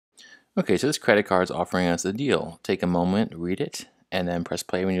Okay, so this credit card is offering us a deal. Take a moment, read it, and then press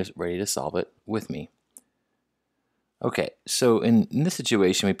play when you're ready to solve it with me. Okay, so in this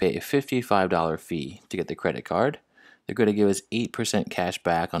situation, we pay a $55 fee to get the credit card. They're going to give us 8% cash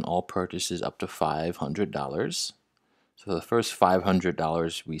back on all purchases up to $500. So the first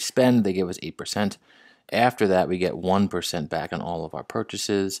 $500 we spend, they give us 8%. After that, we get 1% back on all of our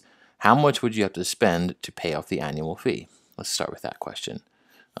purchases. How much would you have to spend to pay off the annual fee? Let's start with that question.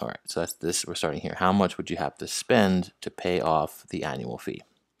 All right, so that's this. We're starting here. How much would you have to spend to pay off the annual fee?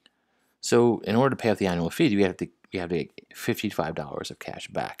 So in order to pay off the annual fee, you have to get $55 of cash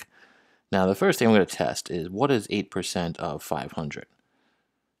back. Now the first thing I'm going to test is what is 8% of 500?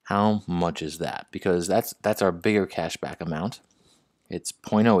 How much is that? Because that's our bigger cash back amount. It's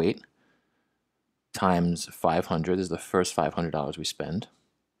 0.08 times 500 is the first $500 we spend.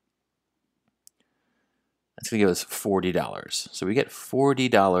 That's going to give us $40. So we get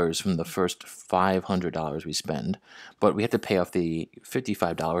 $40 from the first $500 we spend, but we have to pay off the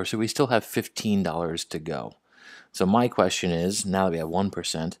 $55, so we still have $15 to go. So my question is, now that we have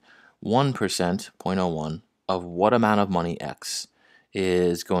 1%, 0.01 of what amount of money X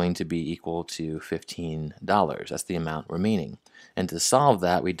is going to be equal to $15. That's the amount remaining. And to solve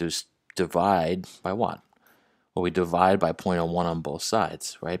that, we just divide by what? Well, we divide by 0.01 on both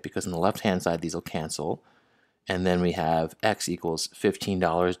sides, right? Because on the left-hand side, these will cancel. And then we have X equals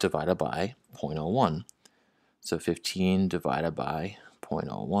 $15 divided by 0.01. So 15 divided by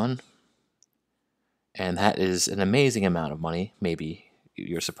 0.01. And that is an amazing amount of money. Maybe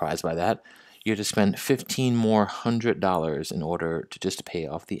you're surprised by that. You have to spend $15 more $100 in order to just pay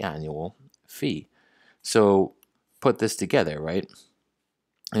off the annual fee. So put this together, right?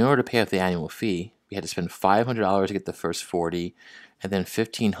 In order to pay off the annual fee, we had to spend $500 to get the first 40, and then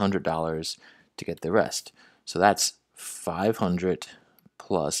 $1,500 to get the rest. So that's 500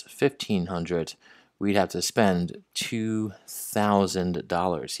 plus 1,500. We'd have to spend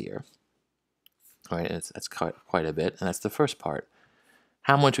 $2,000 here. All right, that's quite a bit, and that's the first part.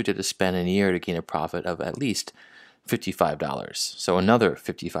 How much would you have to spend in a year to gain a profit of at least $55? So another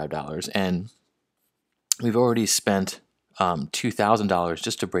 $55, and we've already spent $2,000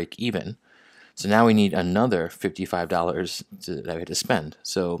 just to break even. So now we need another $55 that we have to spend.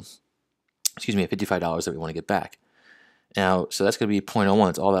 So, excuse me, $55 that we want to get back. Now, so that's going to be 0.01.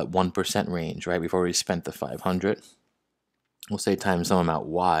 It's all that 1% range, right? We've already spent the 500. We'll say times some amount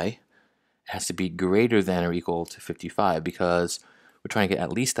y. It has to be greater than or equal to 55 because we're trying to get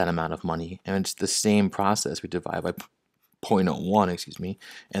at least that amount of money. And it's the same process. We divide by 0.01, excuse me,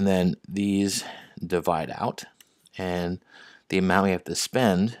 and then these divide out. And the amount we have to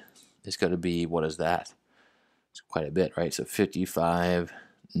spend is going to be, what is that? It's quite a bit, right? So 55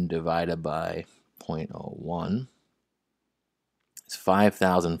 divided by 0.01 is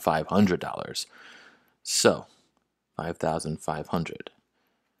 $5,500. So $5,500.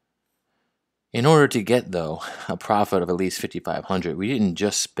 In order to get, though, a profit of at least $5,500, we didn't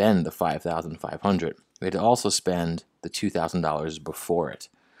just spend the $5,500. We had to also spend the $2,000 before it,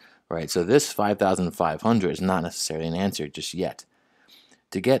 right? So this $5,500 is not necessarily an answer just yet.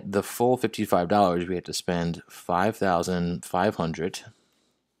 To get the full $55, we had to spend $5,500.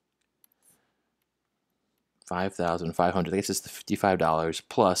 $5,500. That gets us the $55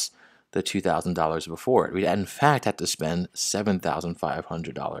 plus the $2,000 before it. We in fact had to spend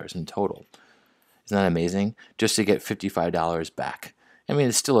 $7,500 in total. Isn't that amazing? Just to get $55 back. I mean,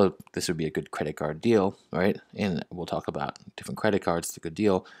 it's still this would be a good credit card deal, right? And we'll talk about different credit cards. It's a good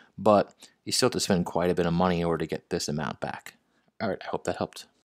deal, but you still have to spend quite a bit of money in order to get this amount back. All right, I hope that helped.